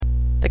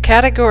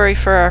category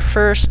for our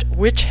first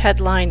Which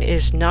Headline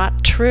Is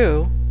Not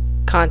True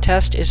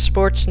contest is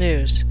sports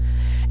news,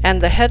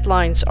 and the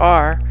headlines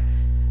are: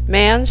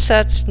 Man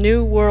sets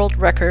new world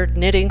record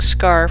knitting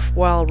scarf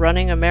while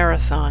running a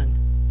marathon.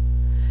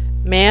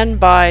 Man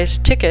buys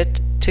ticket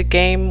to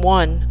Game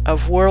 1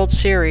 of World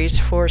Series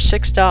for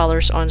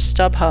 $6 on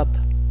StubHub.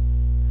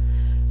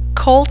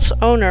 Colts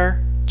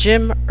owner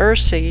Jim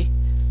Irsay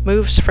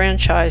moves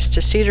franchise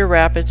to Cedar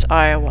Rapids,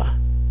 Iowa.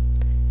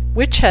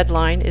 Which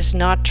headline is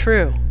not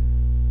true?